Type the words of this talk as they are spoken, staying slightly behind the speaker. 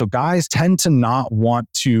So guys tend to not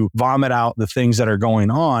want to vomit out the things that are going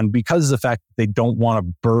on because of the fact that they don't want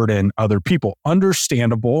to burden other people.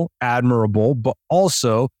 Understandable, admirable, but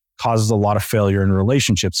also causes a lot of failure in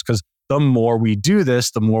relationships because the more we do this,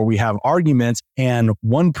 the more we have arguments and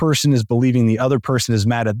one person is believing the other person is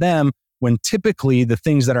mad at them when typically the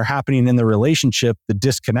things that are happening in the relationship, the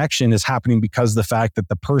disconnection is happening because of the fact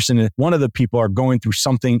that one of the people are going through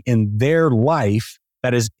something in their life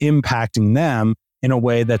that is impacting them in a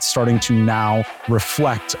way that's starting to now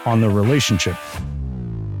reflect on the relationship.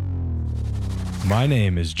 My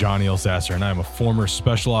name is Johnny Elsasser, and I'm a former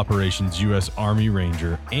Special Operations U.S. Army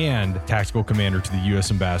Ranger and Tactical Commander to the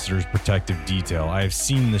U.S. Ambassador's Protective Detail. I have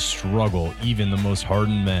seen the struggle even the most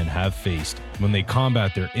hardened men have faced when they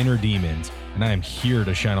combat their inner demons, and I am here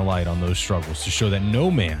to shine a light on those struggles to show that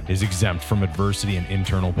no man is exempt from adversity and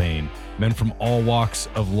internal pain. Men from all walks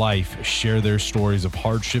of life share their stories of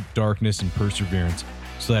hardship, darkness, and perseverance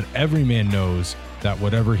so that every man knows that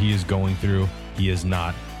whatever he is going through, he is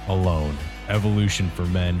not alone. Evolution for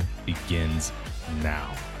Men begins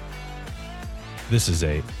now. This is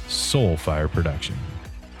a Soulfire production.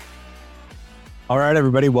 All right,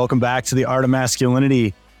 everybody, welcome back to the Art of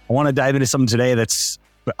Masculinity. I want to dive into something today that's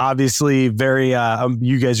obviously very,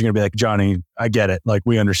 you guys are going to be like, Johnny, I get it. Like,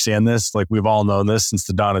 we understand this. Like, we've all known this since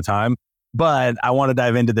the dawn of time. But I want to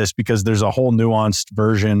dive into this because there's a whole nuanced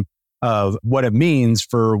version of what it means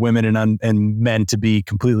for women and men to be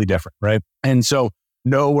completely different, right? And so,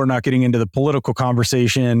 no, we're not getting into the political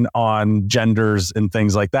conversation on genders and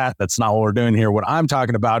things like that. That's not what we're doing here. What I'm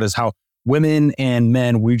talking about is how women and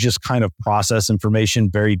men, we just kind of process information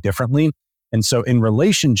very differently. And so in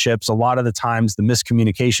relationships, a lot of the times the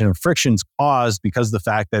miscommunication and friction's caused because of the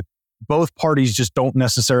fact that both parties just don't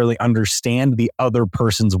necessarily understand the other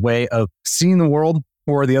person's way of seeing the world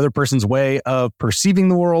or the other person's way of perceiving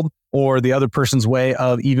the world or the other person's way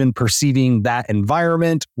of even perceiving that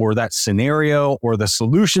environment or that scenario or the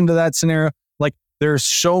solution to that scenario. Like, there's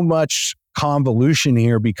so much convolution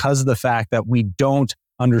here because of the fact that we don't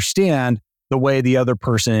understand the way the other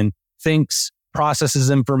person thinks, processes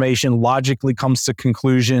information, logically comes to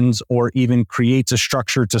conclusions, or even creates a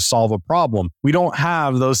structure to solve a problem. We don't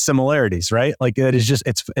have those similarities, right? Like, it is just,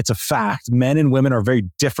 it's a fact. Men and women are very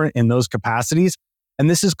different in those capacities. And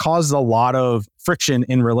this has caused a lot of friction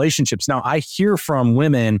in relationships. Now, I hear from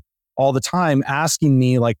women all the time asking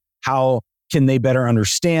me, like, how can they better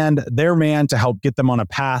understand their man to help get them on a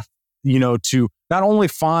path, to not only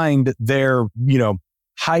find their,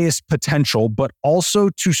 highest potential, but also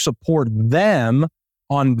to support them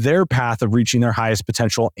on their path of reaching their highest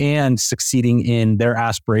potential and succeeding in their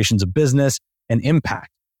aspirations of business and impact.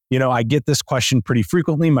 I get this question pretty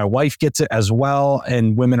frequently. My wife gets it as well.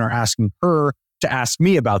 And women are asking her to ask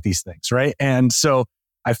me about these things, right? And so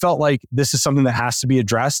I felt like this is something that has to be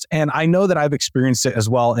addressed. And I know that I've experienced it as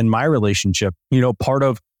well in my relationship. Part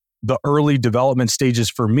of the early development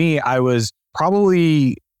stages for me, I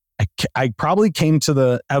probably came to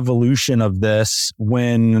the evolution of this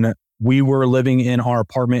when we were living in our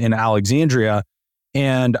apartment in Alexandria.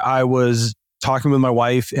 And I was talking with my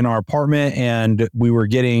wife in our apartment and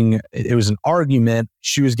it was an argument.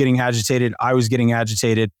 She was getting agitated. I was getting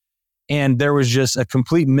agitated. And there was just a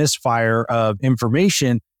complete misfire of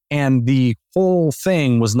information. And the whole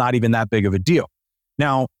thing was not even that big of a deal.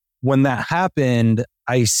 Now, when that happened,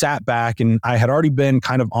 I sat back and I had already been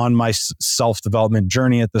kind of on my self-development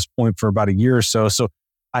journey at this point for about a year or so. So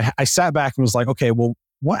I sat back and was like, okay, well,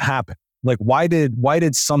 what happened? Like, why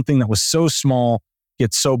did something that was so small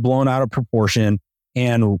get so blown out of proportion?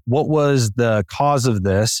 And what was the cause of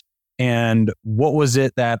this? And what was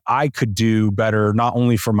it that I could do better, not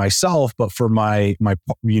only for myself, but for my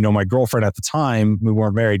girlfriend at the time? We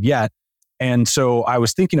weren't married yet. And so I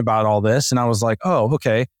was thinking about all this and I was like, oh,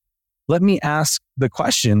 okay, let me ask the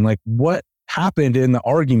question, like, what happened in the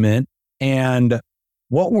argument and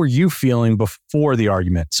what were you feeling before the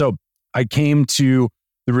argument? So I came to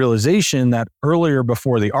the realization that earlier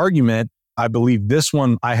before the argument, I believe this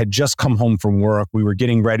one, I had just come home from work. We were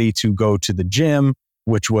getting ready to go to the gym,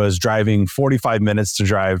 which was driving 45 minutes to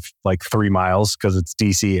drive like 3 miles because it's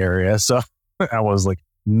DC area. So that was like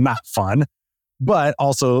not fun, but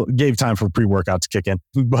also gave time for pre-workout to kick in.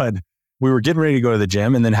 But we were getting ready to go to the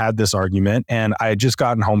gym and then had this argument. And I had just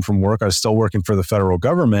gotten home from work. I was still working for the federal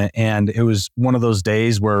government. And it was one of those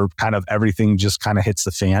days where kind of everything just kind of hits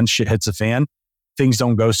the fan. Shit hits the fan. Things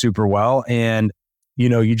don't go super well. And,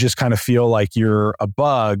 you just kind of feel like you're a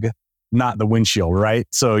bug, not the windshield, right?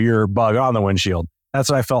 So you're a bug on the windshield. That's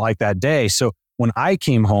what I felt like that day. So when I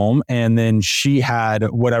came home and then she had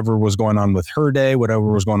whatever was going on with her day,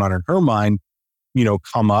 whatever was going on in her mind,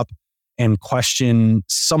 come up. and question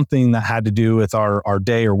something that had to do with our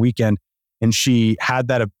day or weekend. And she had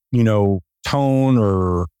that, tone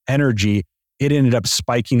or energy. It ended up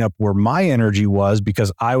spiking up where my energy was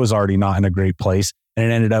because I was already not in a great place. And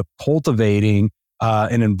it ended up cultivating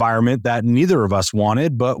an environment that neither of us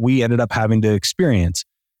wanted, but we ended up having to experience.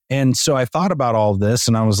 And so I thought about all of this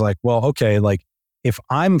and I was like, well, okay, like if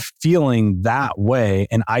I'm feeling that way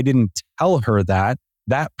and I didn't tell her that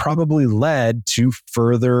probably led to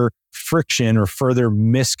further friction or further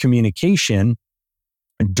miscommunication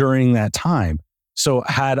during that time. So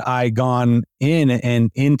had I gone in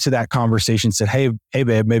and into that conversation, said, hey,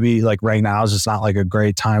 babe, maybe like right now is just not like a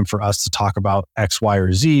great time for us to talk about X, Y,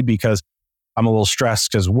 or Z because I'm a little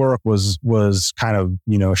stressed because work was kind of,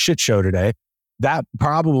 a shit show today. That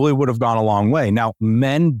probably would have gone a long way. Now,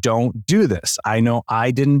 men don't do this. I know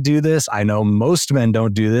I didn't do this. I know most men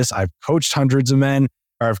don't do this. I've coached hundreds of men,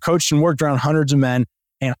 or I've coached and worked around hundreds of men.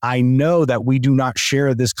 And I know that we do not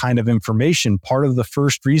share this kind of information. Part of the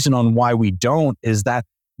first reason on why we don't is that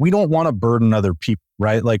we don't want to burden other people,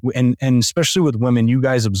 right? Like, and especially with women, you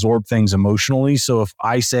guys absorb things emotionally. So if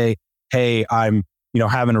I say, hey, I'm,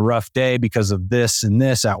 having a rough day because of this and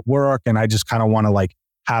this at work, and I just kind of want to like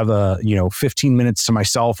have a, 15 minutes to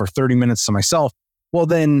myself or 30 minutes to myself, well,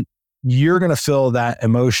 then you're going to feel that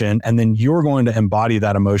emotion and then you're going to embody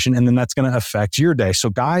that emotion. And then that's going to affect your day. So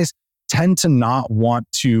guys tend to not want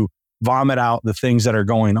to vomit out the things that are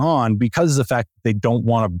going on because of the fact that they don't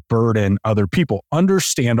want to burden other people.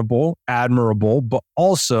 Understandable, admirable, but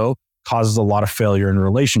also causes a lot of failure in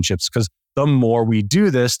relationships because the more we do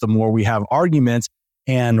this, the more we have arguments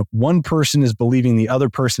and one person is believing the other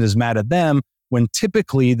person is mad at them when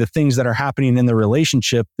typically the things that are happening in the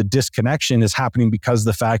relationship, the disconnection is happening because of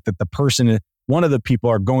the fact that one of the people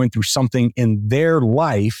are going through something in their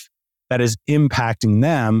life that is impacting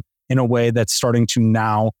them in a way that's starting to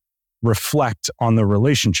now reflect on the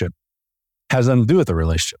relationship. Has nothing to do with the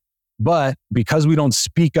relationship. But because we don't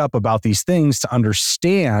speak up about these things to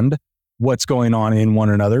understand what's going on in one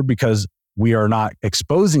another, because we are not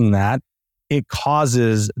exposing that, it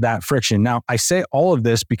causes that friction. Now, I say all of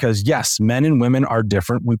this because yes, men and women are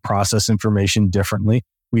different. We process information differently.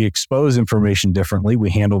 We expose information differently. We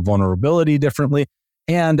handle vulnerability differently.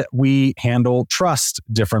 And we handle trust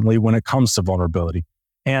differently when it comes to vulnerability.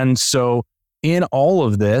 And so in all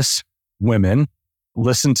of this, women,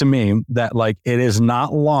 listen to me, that like it is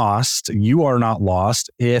not lost. You are not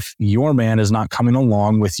lost if your man is not coming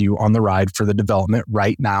along with you on the ride for the development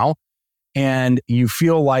right now. And you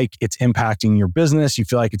feel like it's impacting your business. You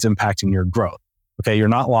feel like it's impacting your growth. Okay. You're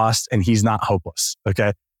not lost and he's not hopeless.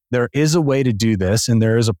 Okay. There is a way to do this. And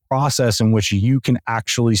there is a process in which you can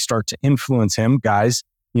actually start to influence him. Guys,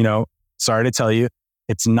 sorry to tell you,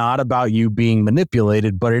 it's not about you being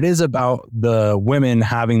manipulated, but it is about the women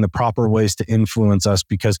having the proper ways to influence us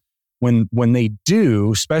because when they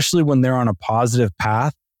do, especially when they're on a positive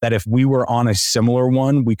path, that if we were on a similar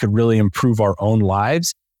one, we could really improve our own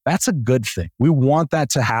lives. That's a good thing. We want that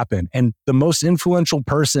to happen. And the most influential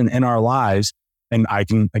person in our lives, and I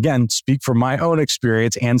can, again, speak from my own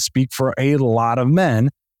experience and speak for a lot of men,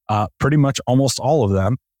 pretty much almost all of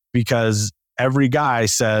them, because every guy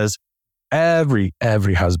says, every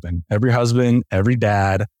husband, every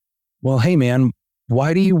dad, well, hey man,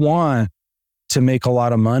 why do you want to make a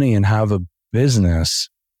lot of money and have a business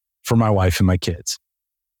for my wife and my kids?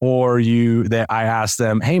 Or I ask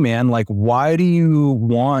them, hey man, like, why do you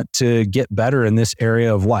want to get better in this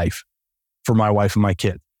area of life for my wife and my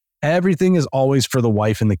kids? Everything is always for the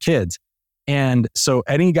wife and the kids. And so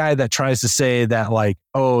any guy that tries to say that like,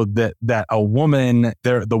 oh, that a woman,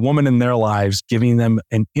 the woman in their lives, giving them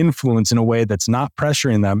an influence in a way that's not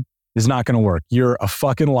pressuring them is not going to work. You're a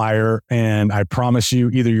fucking liar. And I promise you,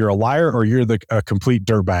 either you're a liar or you're a complete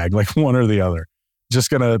dirtbag, like one or the other. Just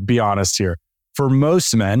going to be honest here. For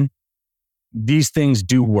most men, these things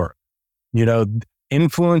do work.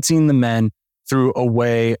 Influencing the men through a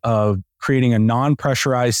way of creating a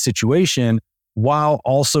non-pressurized situation while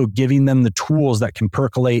also giving them the tools that can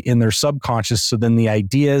percolate in their subconscious. So then the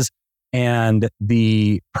ideas and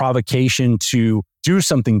the provocation to do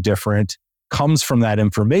something different comes from that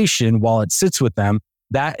information while it sits with them.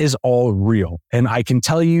 That is all real. And I can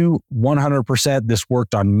tell you 100% this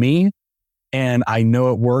worked on me. And I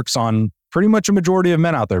know it works on pretty much a majority of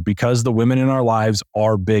men out there because the women in our lives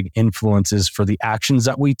are big influences for the actions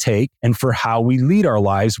that we take and for how we lead our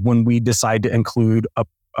lives when we decide to include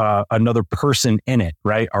another person in it,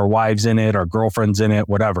 right? Our wives in it, our girlfriends in it,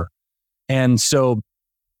 whatever. And so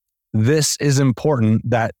this is important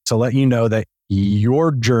to let you know that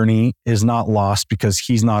your journey is not lost because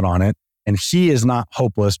he's not on it. And he is not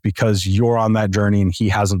hopeless because you're on that journey and he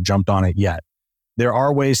hasn't jumped on it yet. There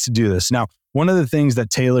are ways to do this. Now, one of the things that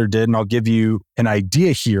Taylor did, and I'll give you an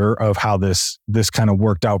idea here of how this kind of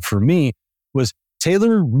worked out for me, was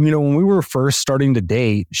Taylor, when we were first starting to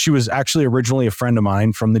date, she was actually originally a friend of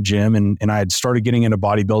mine from the gym, and I had started getting into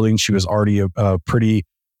bodybuilding. She was already a pretty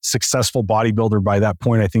successful bodybuilder by that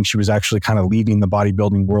point. I think she was actually kind of leaving the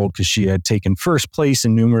bodybuilding world because she had taken first place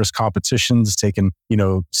in numerous competitions, taken,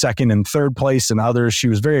 second and third place in others. She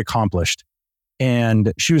was very accomplished.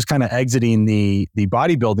 And she was kind of exiting the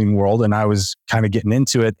bodybuilding world, and I was kind of getting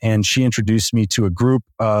into it. And she introduced me to a group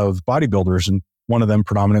of bodybuilders, and one of them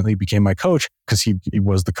predominantly became my coach because he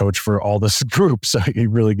was the coach for all this group. So he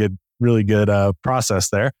really good process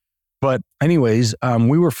there. But anyways,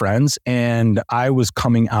 we were friends, and I was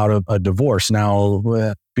coming out of a divorce. Now,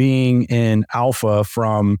 being in Alpha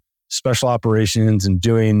from special operations and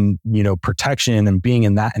doing, protection and being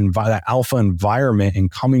in that Alpha environment and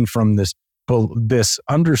coming from this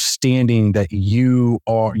understanding that you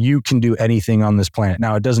can do anything on this planet.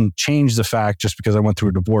 Now, it doesn't change the fact just because I went through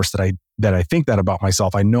a divorce that I think that about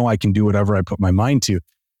myself. I know I can do whatever I put my mind to.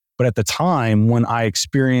 But at the time when I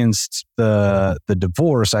experienced the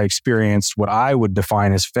divorce, I experienced what I would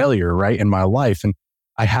define as failure, right, in my life. And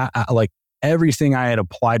I had everything I had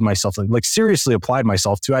applied myself, seriously applied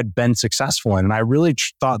myself to, I'd been successful in. And I really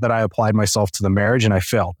thought that I applied myself to the marriage, and I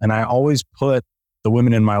failed. And I always put the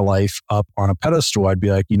women in my life up on a pedestal. I'd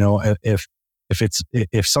be like,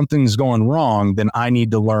 if something's going wrong, then I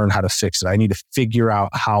need to learn how to fix it. I need to figure out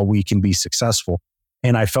how we can be successful.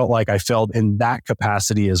 And I felt like I failed in that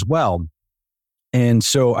capacity as well. And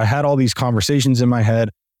so I had all these conversations in my head.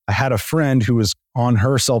 I had a friend who was on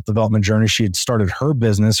her self-development journey. She had started her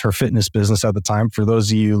business, her fitness business at the time. For those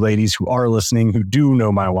of you ladies who are listening, who do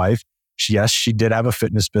know my wife, she did have a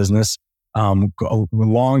fitness business a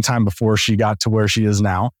long time before she got to where she is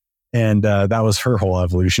now. And that was her whole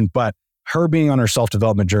evolution. But her being on her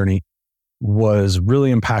self-development journey was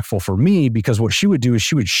really impactful for me because what she would do is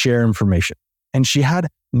she would share information. And she had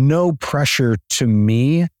no pressure to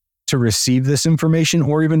me to receive this information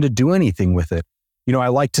or even to do anything with it. I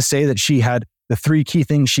like to say that she had the three key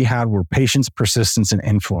things she had were patience, persistence, and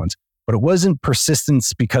influence. But it wasn't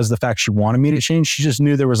persistence because the fact she wanted me to change. She just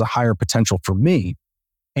knew there was a higher potential for me.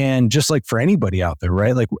 And just like for anybody out there,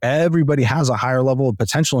 right? Like everybody has a higher level of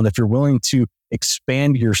potential. And if you're willing to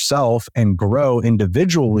expand yourself and grow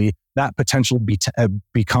individually, that potential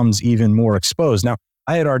becomes even more exposed. Now,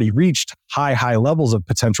 I had already reached high levels of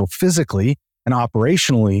potential physically and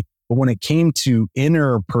operationally, but when it came to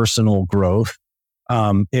interpersonal growth,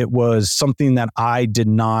 it was something that I did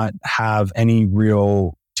not have any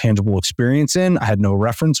real tangible experience in. I had no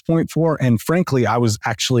reference point for, and frankly, I was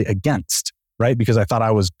actually against, right? Because I thought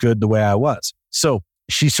I was good the way I was. So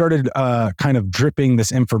she started kind of dripping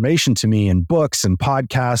this information to me in books and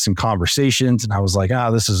podcasts and conversations. And I was like,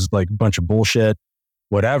 this is like a bunch of bullshit,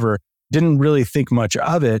 whatever. Didn't really think much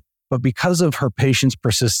of it. But because of her patience,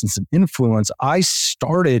 persistence, and influence, I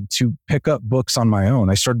started to pick up books on my own.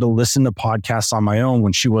 I started to listen to podcasts on my own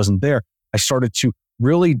when she wasn't there. I started to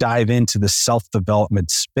really dive into the self-development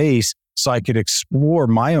space so I could explore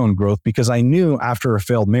my own growth because I knew after a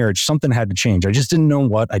failed marriage, something had to change. I just didn't know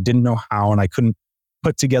what, I didn't know how, and I couldn't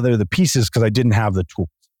put together the pieces because I didn't have the tools.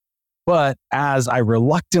 But as I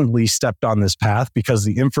reluctantly stepped on this path, because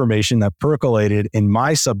the information that percolated in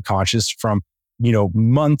my subconscious from,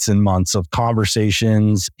 months and months of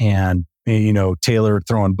conversations and, Taylor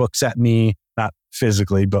throwing books at me, not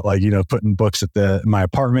physically, but putting books at my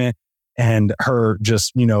apartment, and her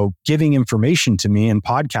just, giving information to me in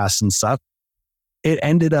podcasts and stuff, it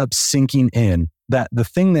ended up sinking in that the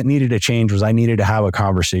thing that needed to change was I needed to have a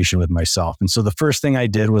conversation with myself. And so the first thing I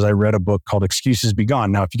did was I read a book called Excuses Be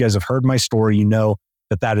Gone. Now, if you guys have heard my story, you know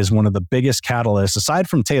that is one of the biggest catalysts. Aside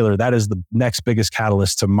from Taylor, that is the next biggest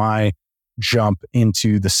catalyst to my jump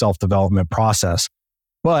into the self-development process.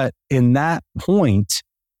 But in that point,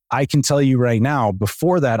 I can tell you right now,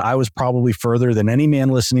 before that, I was probably further than any man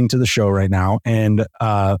listening to the show right now, and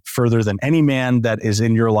further than any man that is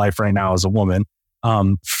in your life right now as a woman,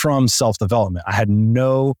 from self-development. I had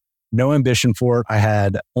no ambition for it. I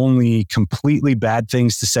had only completely bad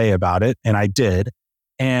things to say about it, and I did.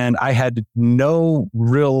 And I had no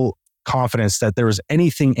real confidence that there was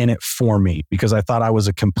anything in it for me because I thought I was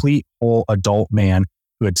a complete whole adult man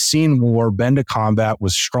who had seen war, been to combat,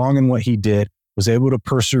 was strong in what he did, was able to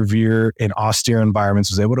persevere in austere environments,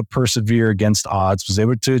 was able to persevere against odds, was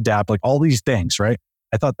able to adapt, like all these things, right?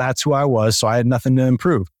 I thought that's who I was, so I had nothing to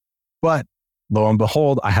improve. But lo and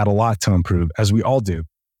behold, I had a lot to improve, as we all do.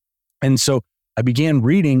 And so I began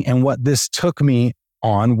reading, and what this took me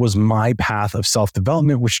on was my path of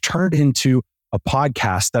self-development, which turned into a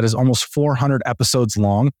podcast that is almost 400 episodes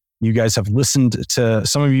long. You guys have listened to,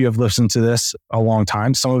 some of you have listened to this a long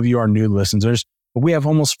time. Some of you are new listeners, but we have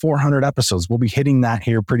almost 400 episodes. We'll be hitting that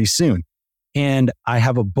here pretty soon. And I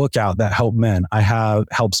have a book out that helps men. I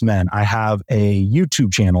have a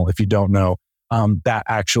YouTube channel, if you don't know, that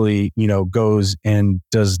actually, goes and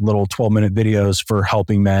does little 12-minute videos for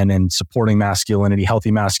helping men and supporting masculinity,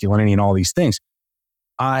 healthy masculinity, and all these things.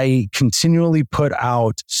 I continually put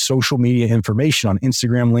out social media information on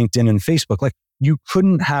Instagram, LinkedIn, and Facebook. Like, you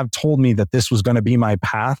couldn't have told me that this was going to be my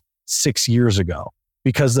path 6 years ago,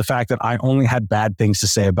 because the fact that I only had bad things to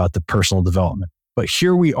say about the personal development. But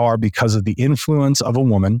here we are because of the influence of a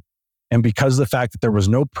woman, and because of the fact that there was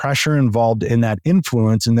no pressure involved in that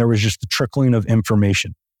influence, and there was just the trickling of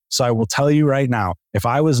information. So I will tell you right now, if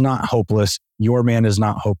I was not hopeless, your man is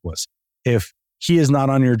not hopeless. If he is not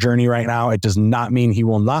on your journey right now, it does not mean he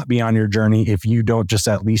will not be on your journey if you don't just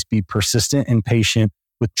at least be persistent and patient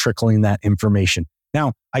with trickling that information.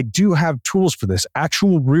 Now, I do have tools for this,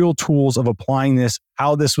 actual real tools of applying this,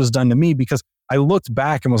 how this was done to me, because I looked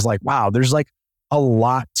back and was like, wow, there's like a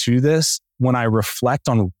lot to this when I reflect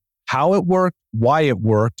on how it worked, why it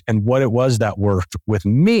worked, and what it was that worked with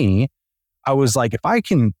me. I was like, if I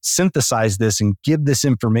can synthesize this and give this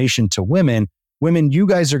information to women, you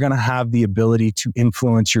guys are going to have the ability to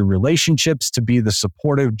influence your relationships, to be the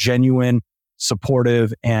supportive, genuine,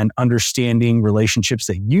 supportive, and understanding relationships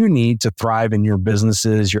that you need to thrive in your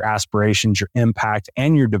businesses, your aspirations, your impact,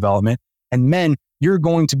 and your development. And men, you're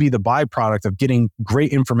going to be the byproduct of getting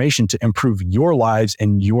great information to improve your lives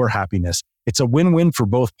and your happiness. It's a win-win for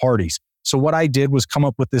both parties. So what I did was come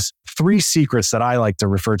up with this 3 secrets that I like to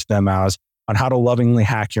refer to them as on how to lovingly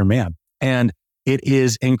hack your man. And it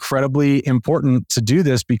is incredibly important to do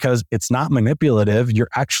this because it's not manipulative. You're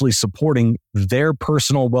actually supporting their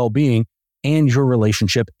personal well-being and your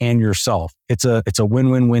relationship and yourself. It's a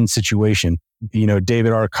win-win-win situation.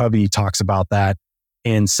 David R. Covey talks about that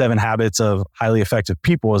in 7 Habits of Highly Effective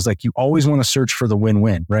People, is like, you always want to search for the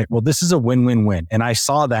win-win, right? Well, this is a win-win-win. And I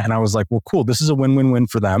saw that and I was like, well, cool, this is a win-win-win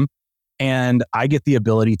for them. And I get the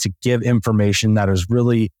ability to give information that is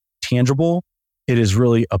really tangible. It is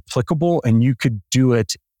really applicable, and you could do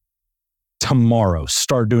it tomorrow,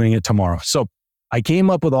 start doing it tomorrow. So I came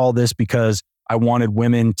up with all this because I wanted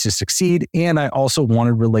women to succeed, and I also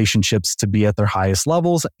wanted relationships to be at their highest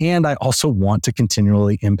levels. And I also want to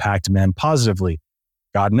continually impact men positively.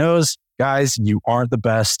 God knows, guys, you aren't the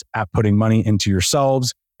best at putting money into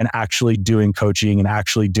yourselves and actually doing coaching and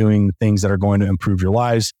actually doing the things that are going to improve your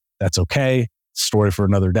lives. That's okay. Story for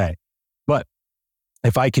another day. But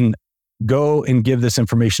if I can go and give this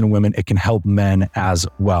information to women, it can help men as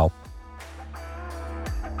well.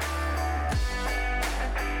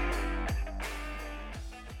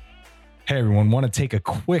 Hey everyone, want to take a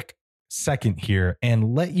quick second here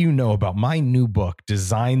and let you know about my new book,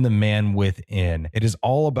 Design the Man Within. It is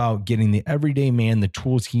all about getting the everyday man the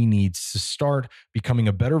tools he needs to start becoming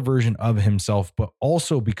a better version of himself, but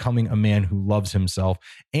also becoming a man who loves himself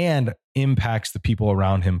and impacts the people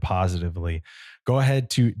around him positively. Go ahead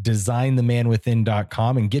to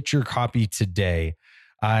designthemanwithin.com and get your copy today.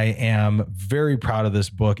 I am very proud of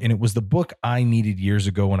this book, and it was the book I needed years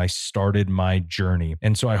ago when I started my journey.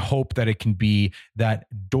 And so I hope that it can be that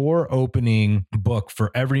door-opening book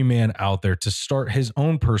for every man out there to start his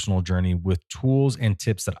own personal journey with tools and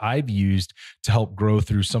tips that I've used to help grow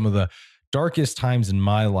through some of the darkest times in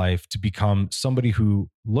my life to become somebody who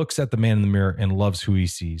looks at the man in the mirror and loves who he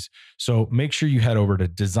sees. So make sure you head over to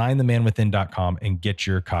designthemanwithin.com and get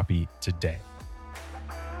your copy today.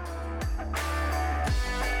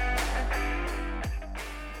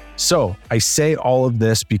 So I say all of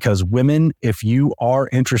this because women, if you are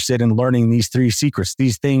interested in learning these 3 secrets,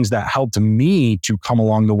 these things that helped me to come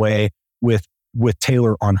along the way with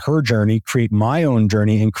Taylor on her journey, create my own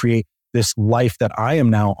journey and create this life that I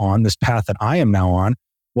am now on, this path that I am now on,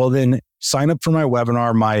 well, then sign up for my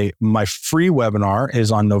webinar. My free webinar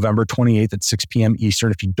is on November 28th at 6 p.m.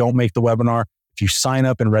 Eastern. If you don't make the webinar, if you sign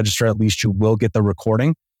up and register, at least you will get the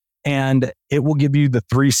recording. And it will give you the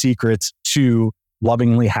 3 secrets to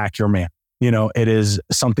lovingly hack your man. It is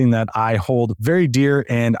something that I hold very dear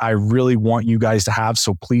and I really want you guys to have.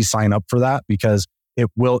 So please sign up for that because it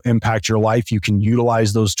will impact your life. You can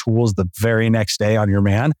utilize those tools the very next day on your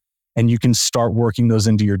man, and you can start working those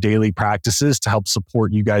into your daily practices to help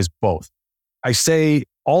support you guys both. I say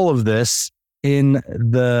all of this in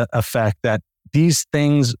the effect that these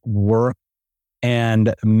things work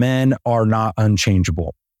and men are not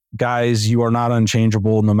unchangeable. Guys, you are not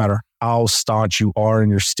unchangeable no matter how staunch you are in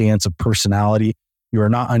your stance of personality. You are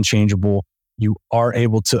not unchangeable. you are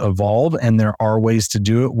able to evolve, and there are ways to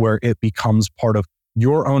do it where it becomes part of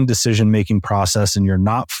your own decision-making process and you're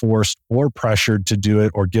not forced or pressured to do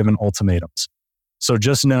it or given ultimatums. So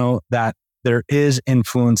just know that there is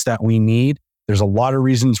influence that we need. There's a lot of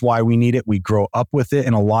reasons why we need it. We grow up with it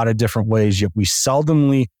in a lot of different ways, yet we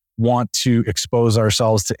seldomly want to expose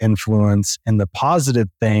ourselves to influence and the positive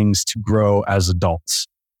things to grow as adults,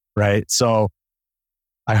 right? So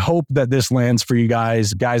I hope that this lands for you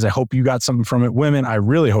guys. Guys, I hope you got something from it. Women, I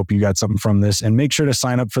really hope you got something from this. And make sure to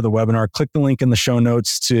sign up for the webinar. Click the link in the show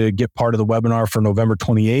notes to get part of the webinar for November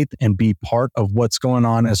 28th and be part of what's going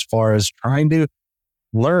on as far as trying to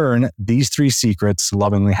learn these 3 secrets to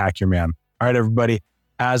lovingly hack your man. All right, everybody.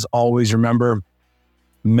 As always, remember,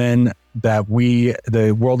 men, that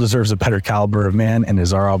the world deserves a better caliber of man, and it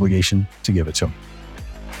is our obligation to give it to them.